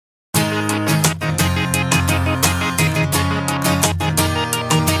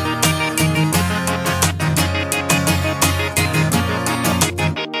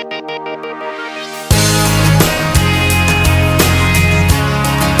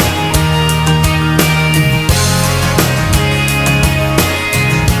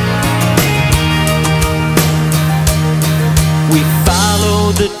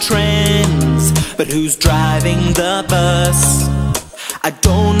the trends, but who's driving the bus? I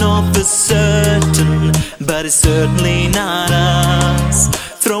don't know for certain, but it's certainly not us.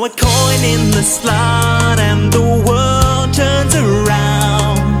 Throw a coin in the slot and the world turns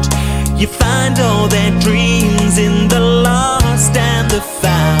around. You find all their dreams in the lost and the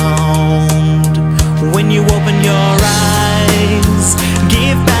found. When you open your eyes,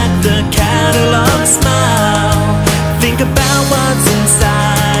 give back the catalog smile. Think about what's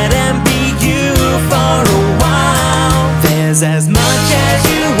inside and be you for a while. There's as much as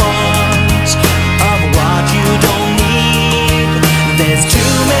you want of what you don't need. There's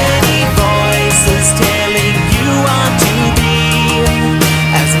too many voices telling you what to be.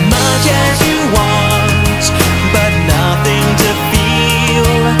 As much as you want, but nothing to feel.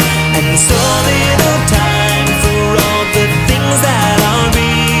 And so little time for all the things that are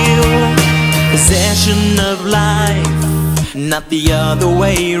real. Possession of life, not the other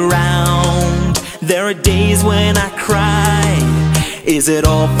way round. There are days when I cry, is it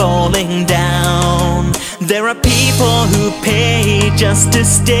all falling down? There are people who pay just to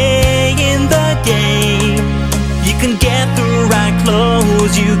stay in the game. You can get the right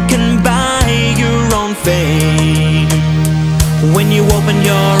clothes, you can buy your own fame. When you open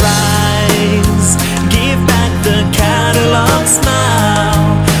your eyes, give back the catalog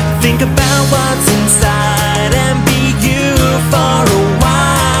smile. Think about what's inside and be you for a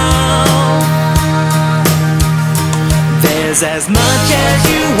while. There's as much as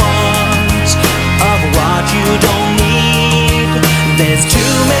you want of what you don't need. There's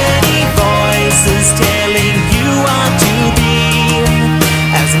too many voices telling you what to be.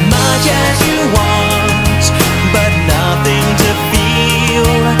 As much as you want, but nothing to feel.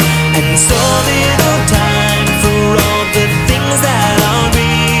 And so little time for all the things that are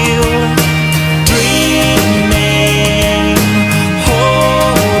real. Dreaming,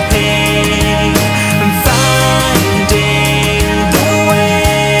 hoping, finding the way.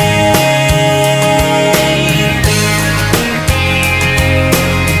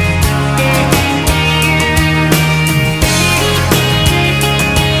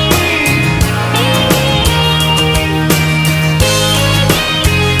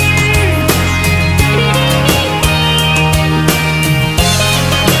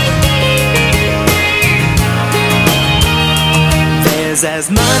 There's as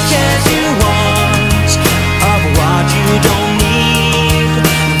much as you